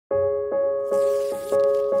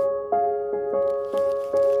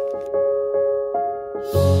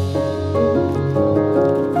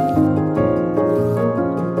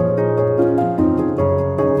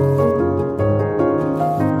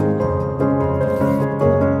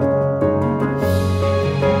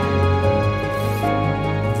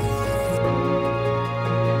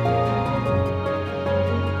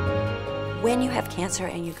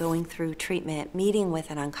you're going through treatment, meeting with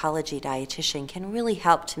an oncology dietitian can really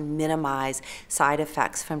help to minimize side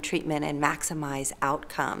effects from treatment and maximize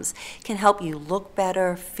outcomes. Can help you look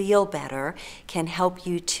better, feel better, can help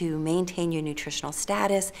you to maintain your nutritional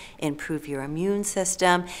status, improve your immune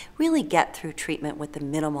system, really get through treatment with the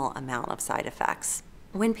minimal amount of side effects.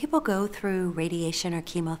 When people go through radiation or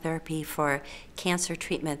chemotherapy for cancer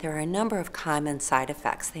treatment, there are a number of common side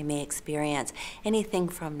effects they may experience. Anything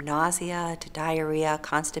from nausea to diarrhea,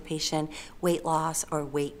 constipation, weight loss, or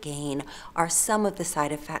weight gain are some of the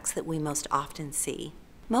side effects that we most often see.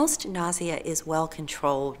 Most nausea is well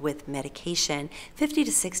controlled with medication. 50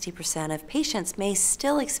 to 60% of patients may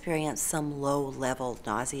still experience some low-level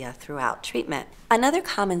nausea throughout treatment. Another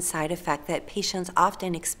common side effect that patients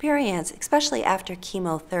often experience, especially after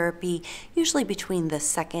chemotherapy, usually between the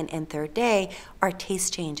second and third day, are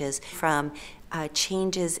taste changes from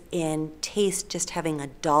changes in taste, just having a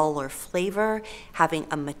duller flavor, having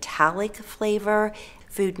a metallic flavor.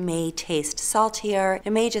 Food may taste saltier.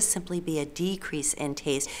 There may just simply be a decrease in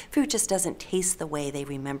taste. Food just doesn't taste the way they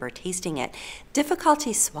remember tasting it.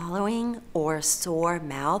 Difficulty swallowing or sore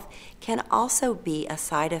mouth can also be a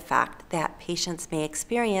side effect that patients may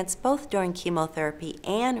experience both during chemotherapy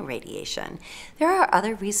and radiation. There are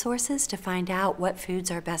other resources to find out what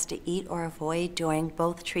foods are best to eat or avoid during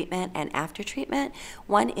both treatment and after treatment.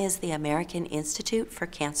 One is the American Institute for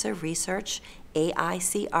Cancer Research,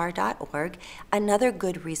 AICR.org. Another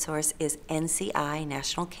good resource is NCI,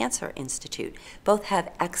 National Cancer Institute. Both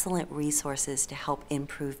have excellent resources to help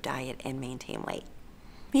improve diet and maintain weight.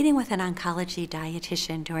 Meeting with an oncology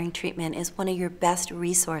dietitian during treatment is one of your best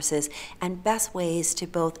resources and best ways to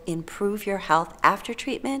both improve your health after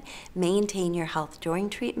treatment, maintain your health during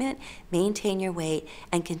treatment, maintain your weight,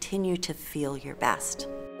 and continue to feel your best.